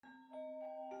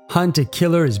Hunt a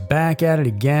Killer is back at it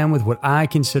again with what I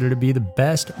consider to be the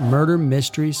best murder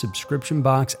mystery subscription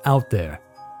box out there.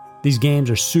 These games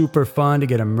are super fun to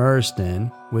get immersed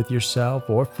in with yourself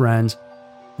or friends,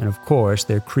 and of course,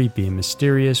 they're creepy and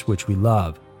mysterious, which we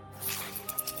love.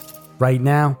 Right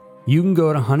now, you can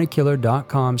go to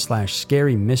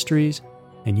huntakiller.com/scary mysteries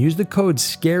and use the code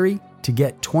SCARY to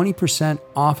get 20%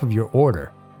 off of your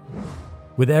order.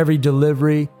 With every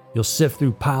delivery, you'll sift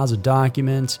through piles of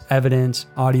documents, evidence,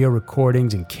 audio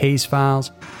recordings, and case files.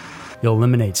 You'll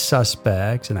eliminate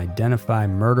suspects and identify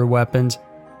murder weapons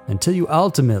until you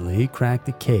ultimately crack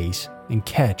the case and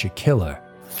catch a killer.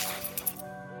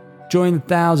 Join the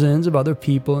thousands of other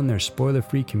people in their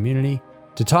spoiler-free community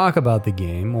to talk about the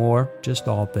game or just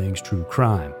all things true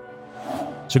crime.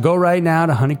 So go right now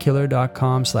to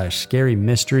huntakiller.com/scary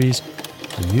mysteries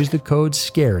and use the code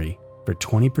SCARY for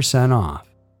 20% off.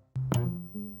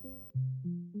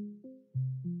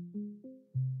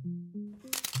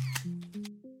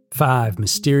 5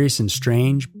 mysterious and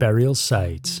strange burial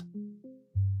sites.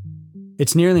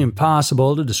 It's nearly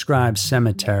impossible to describe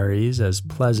cemeteries as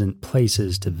pleasant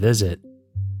places to visit.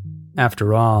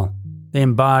 After all, they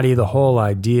embody the whole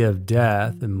idea of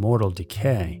death and mortal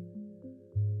decay.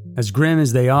 As grim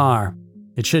as they are,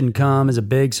 it shouldn't come as a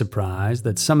big surprise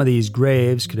that some of these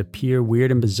graves could appear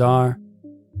weird and bizarre.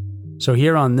 So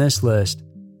here on this list,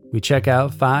 we check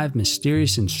out 5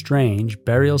 mysterious and strange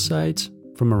burial sites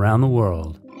from around the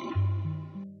world.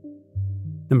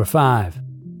 Number 5.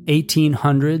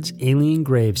 1800s alien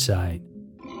gravesite.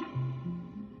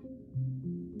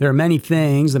 There are many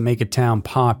things that make a town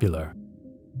popular.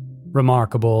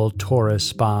 Remarkable tourist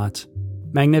spots,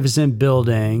 magnificent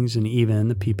buildings, and even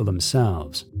the people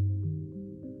themselves.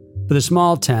 For the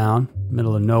small town,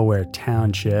 middle of nowhere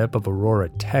township of Aurora,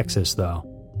 Texas, though,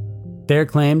 their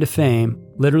claim to fame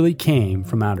literally came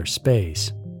from outer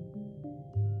space.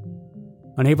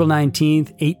 On April 19,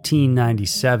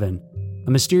 1897,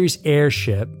 a mysterious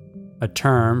airship, a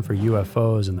term for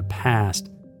UFOs in the past,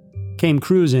 came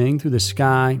cruising through the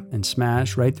sky and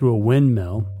smashed right through a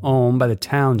windmill owned by the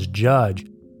town's judge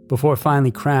before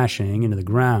finally crashing into the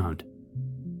ground.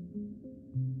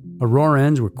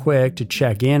 Aurorans were quick to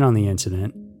check in on the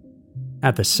incident.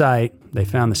 At the site, they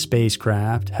found the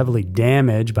spacecraft heavily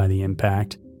damaged by the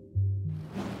impact.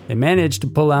 They managed to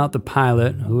pull out the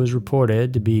pilot, who was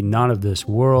reported to be not of this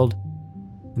world,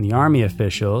 and the Army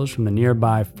officials from the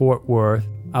nearby Fort Worth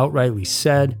outrightly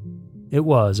said it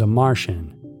was a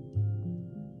Martian.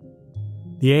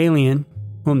 The alien,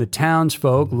 whom the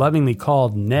townsfolk lovingly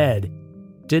called Ned,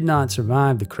 did not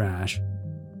survive the crash.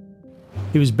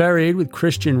 He was buried with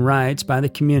Christian rites by the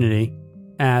community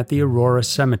at the Aurora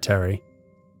Cemetery,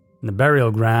 and the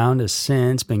burial ground has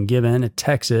since been given a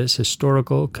Texas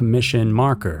Historical Commission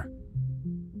marker.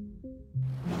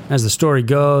 As the story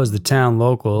goes, the town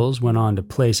locals went on to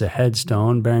place a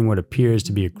headstone bearing what appears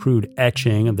to be a crude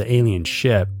etching of the alien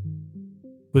ship.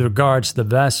 With regards to the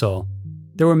vessel,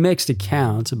 there were mixed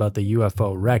accounts about the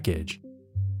UFO wreckage.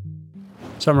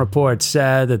 Some reports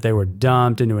said that they were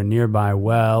dumped into a nearby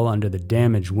well under the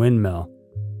damaged windmill,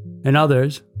 and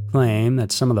others claim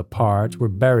that some of the parts were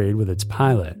buried with its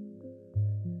pilot.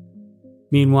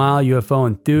 Meanwhile, UFO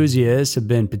enthusiasts have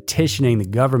been petitioning the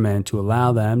government to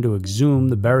allow them to exhume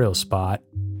the burial spot.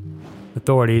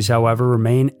 Authorities, however,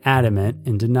 remain adamant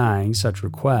in denying such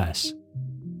requests.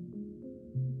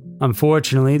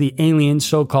 Unfortunately, the alien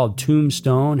so-called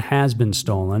tombstone has been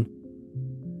stolen.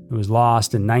 It was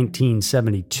lost in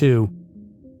 1972,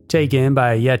 taken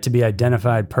by a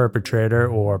yet-to-be-identified perpetrator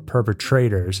or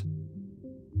perpetrators.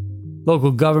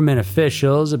 Local government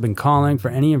officials have been calling for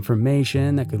any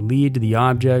information that could lead to the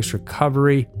object's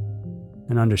recovery,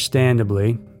 and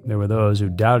understandably, there were those who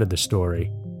doubted the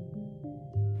story.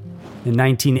 In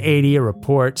 1980, a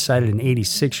report cited an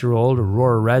 86-year-old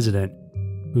Aurora resident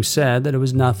who said that it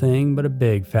was nothing but a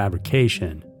big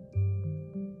fabrication.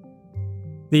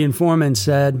 The informant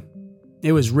said,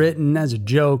 "It was written as a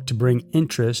joke to bring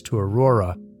interest to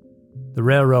Aurora. The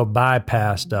railroad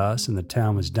bypassed us and the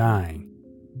town was dying."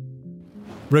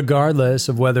 Regardless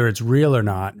of whether it's real or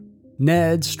not,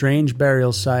 Ned's strange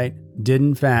burial site did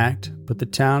in fact put the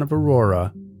town of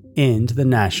Aurora into the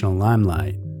national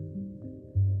limelight.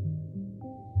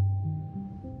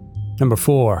 Number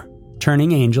 4.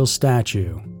 Turning Angel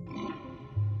Statue.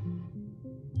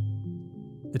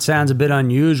 It sounds a bit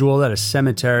unusual that a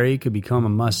cemetery could become a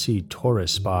must-see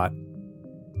tourist spot.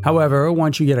 However,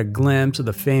 once you get a glimpse of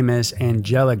the famous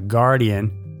angelic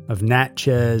guardian of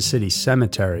Natchez City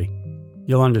Cemetery,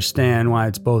 you'll understand why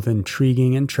it's both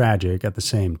intriguing and tragic at the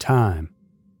same time.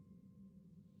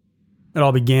 It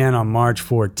all began on March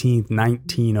 14,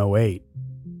 1908.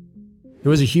 There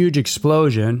was a huge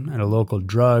explosion at a local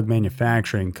drug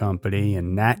manufacturing company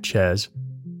in Natchez,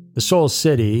 the Soul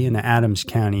City in Adams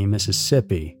County,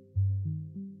 Mississippi.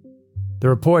 The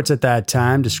reports at that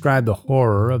time described the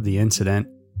horror of the incident,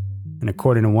 and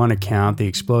according to one account, the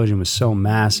explosion was so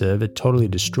massive it totally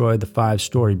destroyed the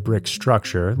 5-story brick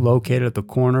structure located at the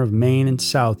corner of Main and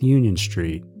South Union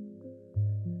Street.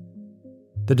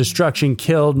 The destruction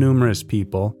killed numerous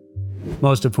people,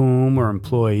 most of whom were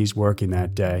employees working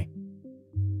that day.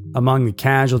 Among the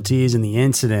casualties in the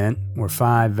incident were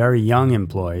 5 very young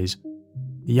employees,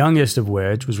 the youngest of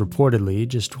which was reportedly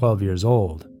just 12 years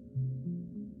old.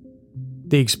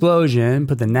 The explosion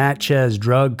put the Natchez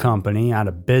Drug Company out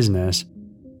of business.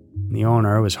 The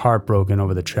owner was heartbroken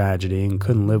over the tragedy and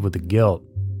couldn't live with the guilt.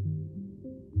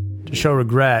 To show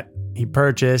regret, he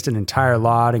purchased an entire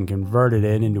lot and converted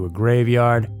it into a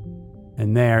graveyard,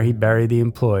 and there he buried the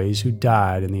employees who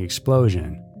died in the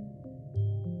explosion.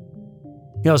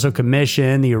 He also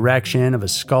commissioned the erection of a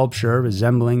sculpture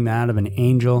resembling that of an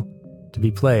angel to be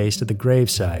placed at the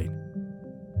gravesite.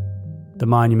 The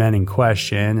monument in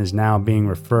question is now being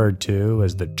referred to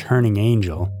as the Turning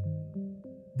Angel.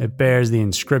 It bears the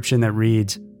inscription that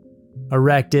reads,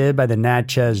 "Erected by the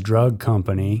Natchez Drug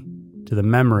Company to the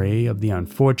memory of the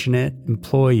unfortunate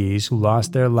employees who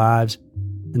lost their lives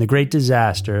in the great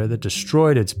disaster that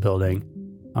destroyed its building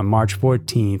on March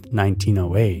 14,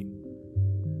 1908.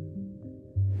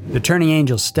 The Turning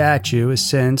Angel statue has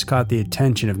since caught the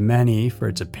attention of many for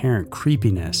its apparent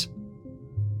creepiness.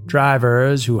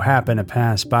 Drivers who happen to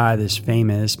pass by this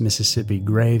famous Mississippi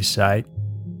gravesite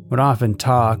would often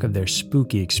talk of their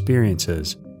spooky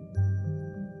experiences.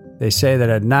 They say that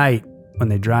at night, when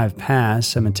they drive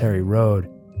past Cemetery Road,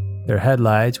 their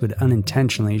headlights would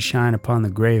unintentionally shine upon the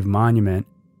grave monument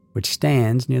which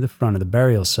stands near the front of the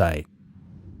burial site.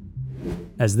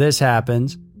 As this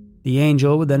happens, the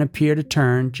angel would then appear to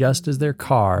turn just as their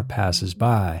car passes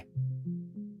by.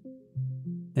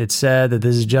 It's said that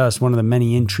this is just one of the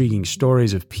many intriguing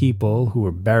stories of people who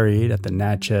were buried at the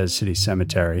Natchez City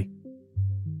Cemetery.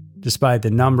 Despite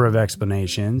the number of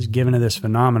explanations given to this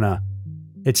phenomena,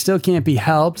 it still can't be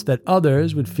helped that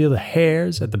others would feel the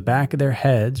hairs at the back of their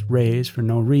heads raise for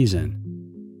no reason.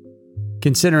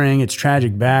 Considering its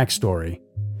tragic backstory,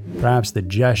 perhaps the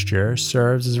gesture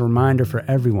serves as a reminder for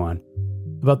everyone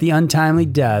about the untimely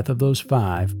death of those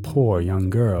 5 poor young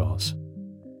girls.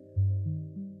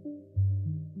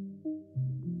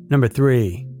 Number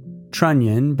 3.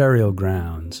 Trunnion Burial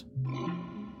Grounds.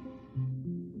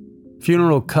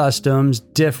 Funeral customs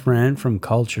different from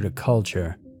culture to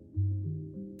culture.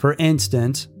 For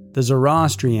instance, the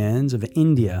Zoroastrians of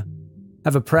India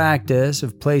have a practice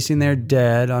of placing their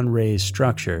dead on raised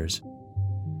structures.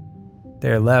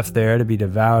 They are left there to be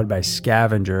devoured by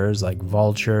scavengers like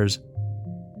vultures.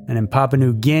 And in Papua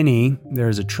New Guinea, there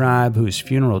is a tribe whose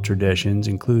funeral traditions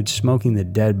include smoking the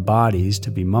dead bodies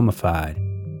to be mummified.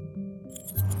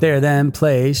 They are then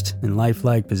placed in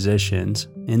lifelike positions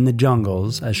in the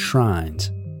jungles as shrines.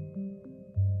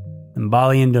 In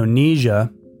Bali,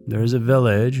 Indonesia, there is a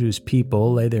village whose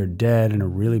people lay their dead in a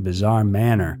really bizarre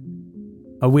manner,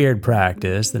 a weird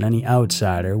practice that any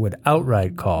outsider would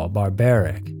outright call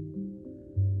barbaric.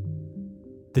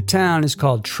 The town is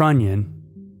called Trunnion.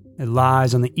 It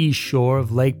lies on the east shore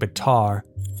of Lake Batar,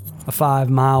 a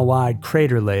 5-mile-wide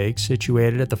crater lake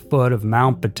situated at the foot of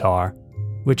Mount Batar,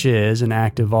 which is an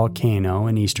active volcano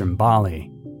in eastern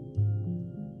Bali.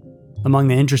 Among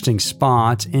the interesting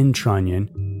spots in Trunnion,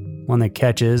 one that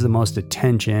catches the most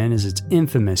attention is its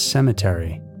infamous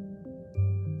cemetery.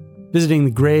 Visiting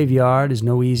the graveyard is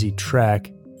no easy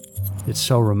trek. It's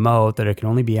so remote that it can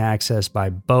only be accessed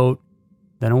by boat,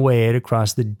 then a wade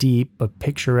across the deep but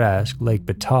picturesque Lake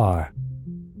Batar.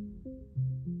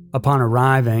 Upon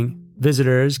arriving,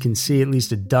 visitors can see at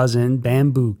least a dozen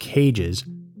bamboo cages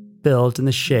built in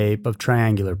the shape of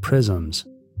triangular prisms.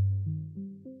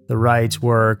 The rites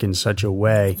work in such a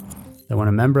way that when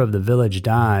a member of the village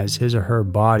dies, his or her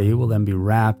body will then be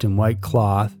wrapped in white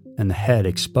cloth and the head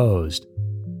exposed.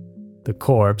 The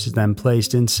corpse is then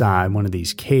placed inside one of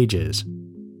these cages.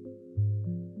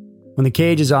 When the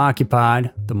cage is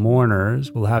occupied, the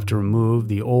mourners will have to remove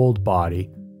the old body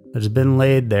that has been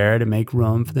laid there to make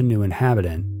room for the new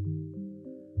inhabitant.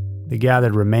 The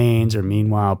gathered remains are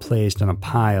meanwhile placed on a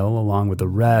pile along with the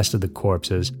rest of the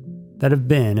corpses that have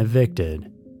been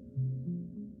evicted.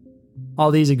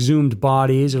 All these exhumed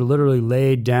bodies are literally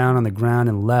laid down on the ground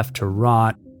and left to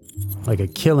rot. Like a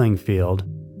killing field,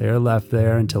 they are left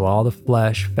there until all the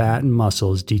flesh, fat, and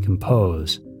muscles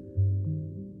decompose.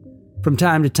 From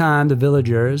time to time, the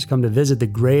villagers come to visit the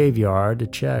graveyard to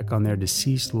check on their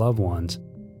deceased loved ones.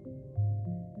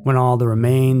 When all the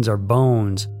remains are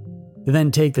bones, they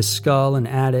then take the skull and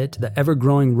add it to the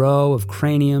ever-growing row of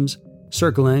craniums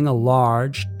circling a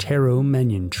large Teru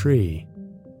Menyon tree.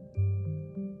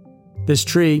 This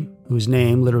tree, whose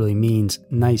name literally means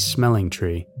nice-smelling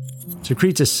tree,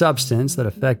 secretes a substance that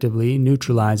effectively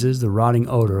neutralizes the rotting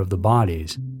odor of the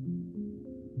bodies.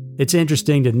 It's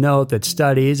interesting to note that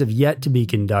studies have yet to be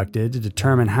conducted to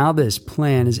determine how this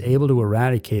plant is able to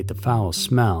eradicate the foul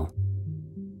smell.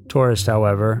 Tourists,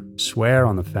 however, swear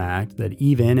on the fact that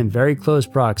even in very close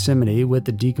proximity with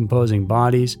the decomposing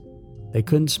bodies, they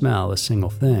couldn't smell a single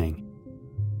thing.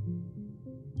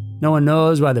 No one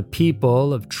knows why the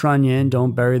people of Trunyan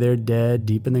don't bury their dead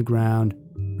deep in the ground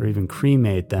or even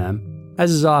cremate them,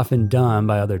 as is often done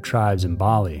by other tribes in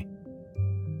Bali.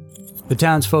 The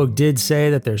townsfolk did say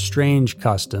that their strange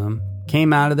custom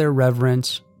came out of their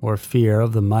reverence or fear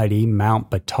of the mighty Mount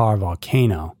Batar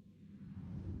volcano.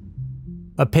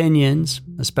 Opinions,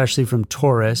 especially from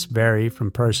tourists, vary from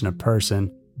person to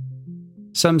person.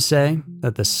 Some say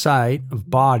that the sight of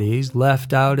bodies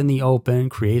left out in the open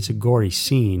creates a gory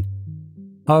scene.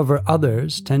 However,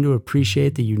 others tend to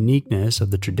appreciate the uniqueness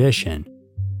of the tradition.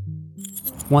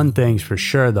 One thing's for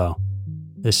sure, though.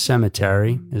 This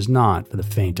cemetery is not for the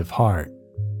faint of heart.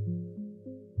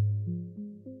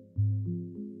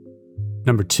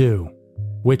 Number 2.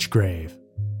 Witch Grave.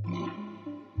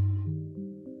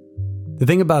 The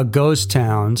thing about ghost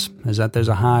towns is that there's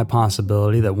a high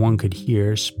possibility that one could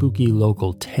hear spooky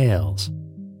local tales.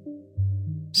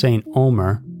 St.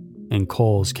 Omer in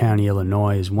Coles County,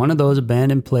 Illinois, is one of those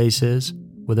abandoned places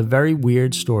with a very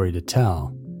weird story to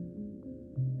tell.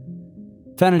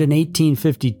 Founded in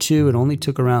 1852, it only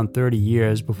took around 30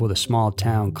 years before the small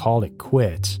town called it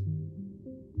quits.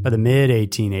 By the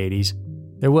mid-1880s,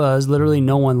 there was literally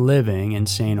no one living in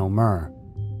St. Omer.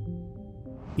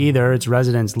 Either its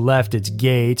residents left its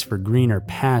gates for greener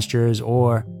pastures,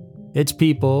 or its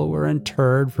people were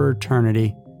interred for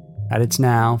eternity at its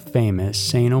now famous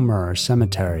St. Omer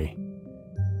Cemetery.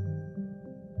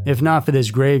 If not for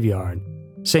this graveyard,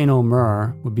 St.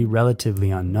 Omer would be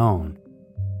relatively unknown.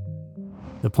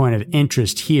 The point of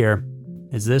interest here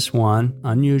is this one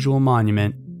unusual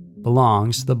monument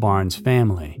belongs to the Barnes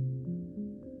family.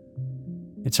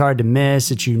 It's hard to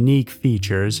miss its unique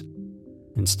features.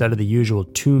 Instead of the usual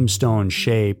tombstone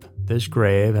shape, this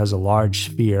grave has a large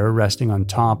sphere resting on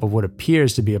top of what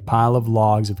appears to be a pile of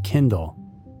logs of kindle.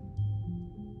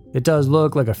 It does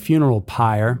look like a funeral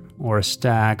pyre or a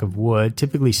stack of wood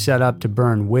typically set up to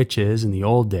burn witches in the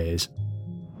old days.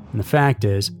 And the fact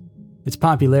is, its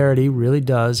popularity really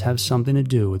does have something to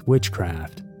do with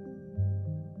witchcraft.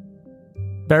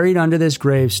 Buried under this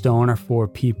gravestone are 4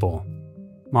 people: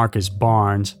 Marcus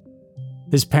Barnes,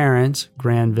 his parents,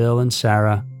 Granville and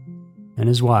Sarah, and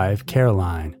his wife,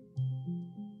 Caroline.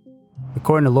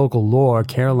 According to local lore,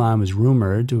 Caroline was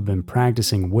rumored to have been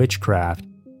practicing witchcraft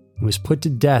and was put to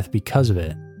death because of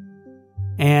it.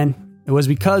 And it was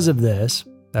because of this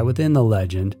that within the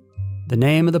legend, the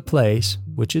name of the place,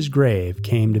 Witch's Grave,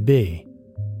 came to be.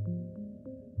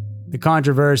 The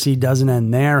controversy doesn't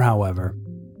end there, however.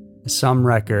 Some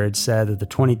records said that the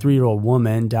 23-year-old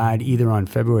woman died either on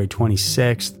February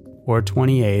 26th or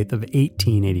 28th of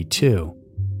 1882.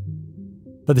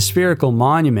 But the spherical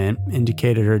monument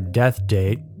indicated her death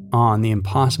date on the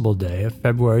impossible day of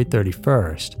February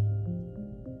 31st.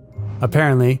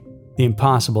 Apparently, the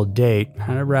impossible date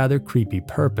had a rather creepy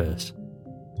purpose.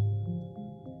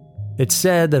 It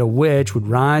said that a witch would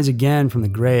rise again from the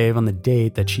grave on the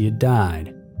date that she had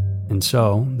died, and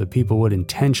so the people would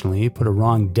intentionally put a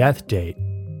wrong death date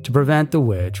to prevent the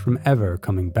witch from ever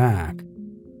coming back.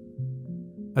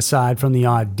 Aside from the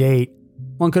odd date,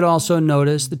 one could also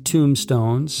notice the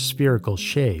tombstone's spherical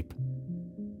shape.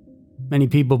 Many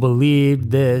people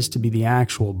believed this to be the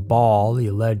actual ball the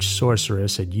alleged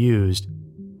sorceress had used.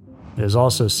 It is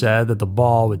also said that the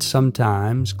ball would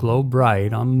sometimes glow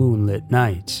bright on moonlit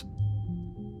nights.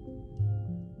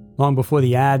 Long before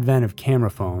the advent of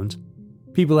camera phones,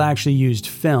 people actually used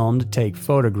film to take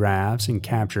photographs and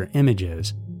capture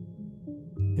images.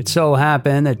 It so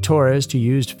happened that tourists who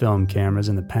used film cameras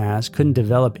in the past couldn't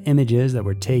develop images that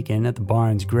were taken at the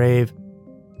Barnes grave,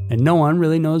 and no one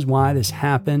really knows why this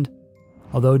happened,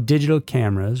 although digital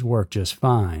cameras work just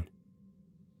fine.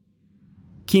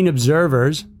 Keen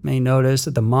observers may notice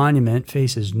that the monument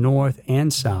faces north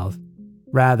and south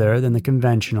rather than the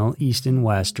conventional east and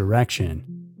west direction.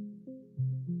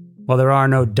 While there are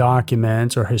no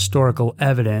documents or historical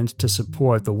evidence to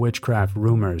support the witchcraft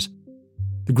rumors,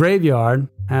 the graveyard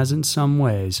has in some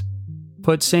ways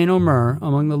put St. Omer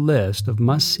among the list of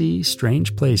must-see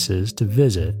strange places to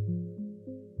visit.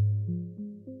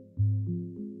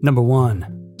 Number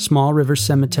 1. Small River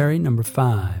Cemetery number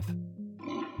 5.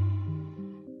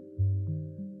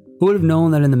 Who would have known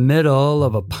that in the middle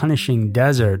of a punishing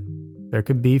desert, there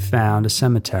could be found a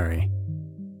cemetery?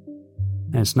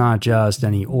 And it's not just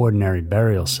any ordinary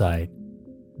burial site.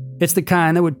 It's the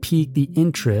kind that would pique the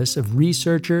interest of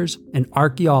researchers and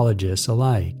archaeologists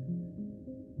alike.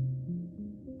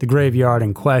 The graveyard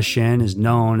in question is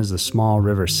known as the Small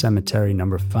River Cemetery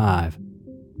number 5.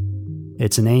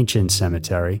 It's an ancient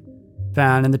cemetery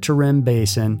found in the Tarim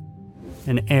Basin,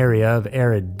 an area of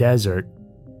arid desert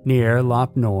near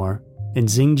Lop Nor in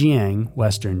Xinjiang,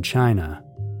 western China.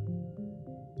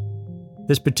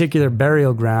 This particular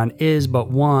burial ground is but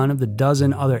one of the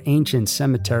dozen other ancient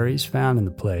cemeteries found in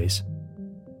the place.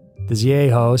 The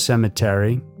Zieho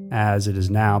Cemetery, as it is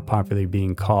now popularly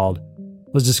being called,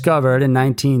 was discovered in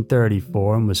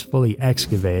 1934 and was fully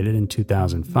excavated in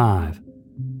 2005.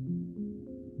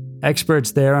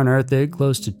 Experts there unearthed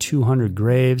close to 200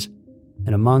 graves,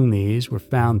 and among these were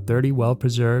found 30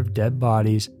 well-preserved dead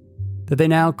bodies that they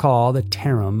now call the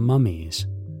Tarim mummies.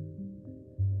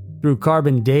 Through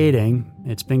carbon dating,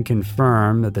 it's been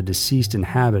confirmed that the deceased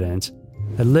inhabitants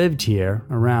had lived here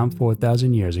around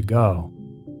 4,000 years ago.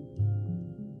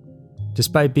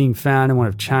 Despite being found in one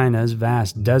of China's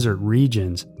vast desert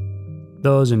regions,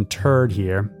 those interred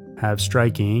here have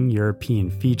striking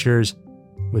European features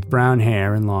with brown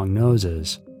hair and long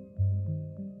noses.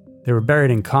 They were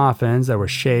buried in coffins that were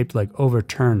shaped like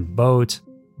overturned boats,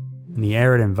 and the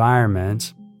arid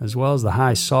environments, as well as the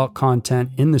high salt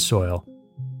content in the soil,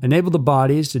 enabled the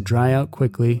bodies to dry out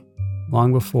quickly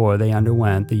long before they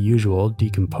underwent the usual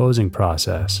decomposing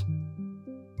process.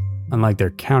 Unlike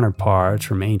their counterparts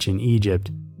from ancient Egypt,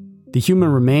 the human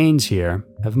remains here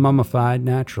have mummified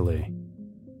naturally.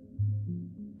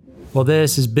 While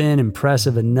this has been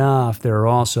impressive enough, there are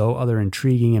also other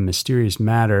intriguing and mysterious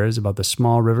matters about the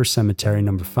Small River Cemetery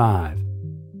number 5.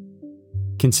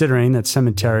 Considering that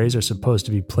cemeteries are supposed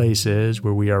to be places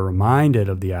where we are reminded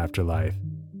of the afterlife,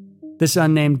 this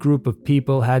unnamed group of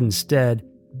people had instead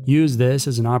used this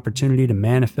as an opportunity to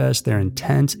manifest their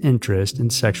intense interest in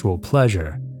sexual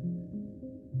pleasure.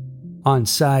 On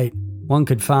site, one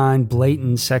could find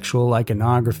blatant sexual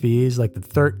iconographies like the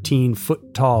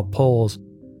 13-foot-tall poles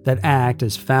that act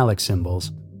as phallic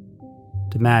symbols.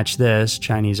 To match this,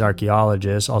 Chinese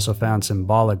archaeologists also found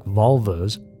symbolic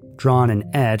vulvas drawn and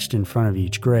etched in front of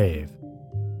each grave.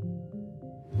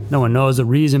 No one knows the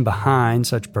reason behind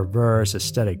such perverse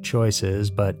aesthetic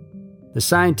choices, but the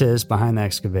scientists behind the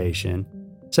excavation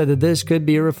said that this could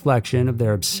be a reflection of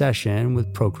their obsession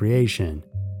with procreation.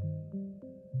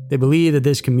 They believe that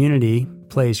this community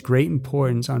placed great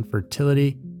importance on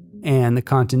fertility and the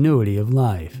continuity of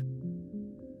life.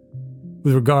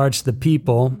 With regards to the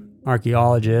people,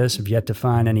 archaeologists have yet to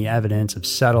find any evidence of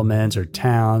settlements or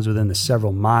towns within the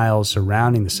several miles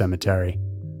surrounding the cemetery.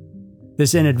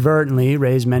 This inadvertently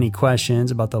raised many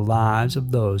questions about the lives of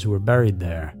those who were buried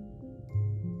there.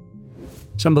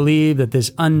 Some believe that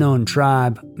this unknown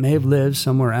tribe may have lived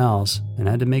somewhere else and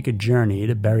had to make a journey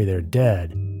to bury their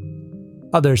dead.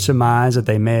 Others surmise that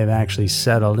they may have actually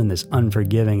settled in this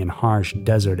unforgiving and harsh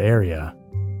desert area.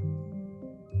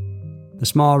 The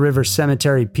Small River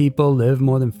Cemetery people lived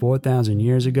more than 4,000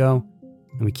 years ago,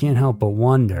 and we can't help but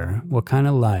wonder, what kind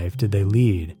of life did they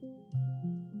lead?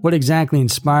 What exactly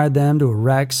inspired them to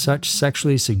erect such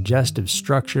sexually suggestive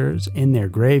structures in their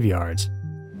graveyards?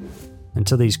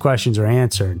 Until these questions are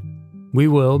answered, we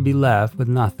will be left with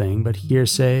nothing but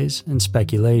hearsays and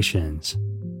speculations.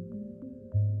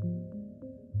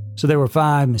 So there were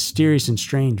 5 mysterious and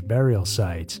strange burial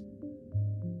sites.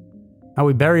 How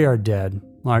we bury our dead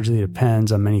largely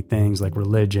depends on many things like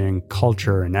religion,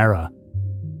 culture, and era.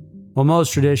 While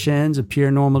most traditions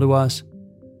appear normal to us,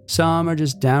 some are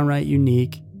just downright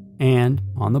unique and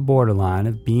on the borderline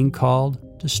of being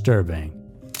called disturbing.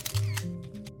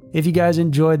 If you guys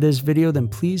enjoyed this video, then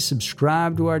please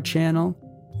subscribe to our channel.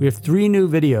 We have 3 new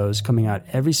videos coming out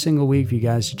every single week for you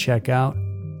guys to check out.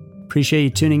 Appreciate you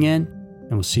tuning in,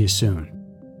 and we'll see you soon.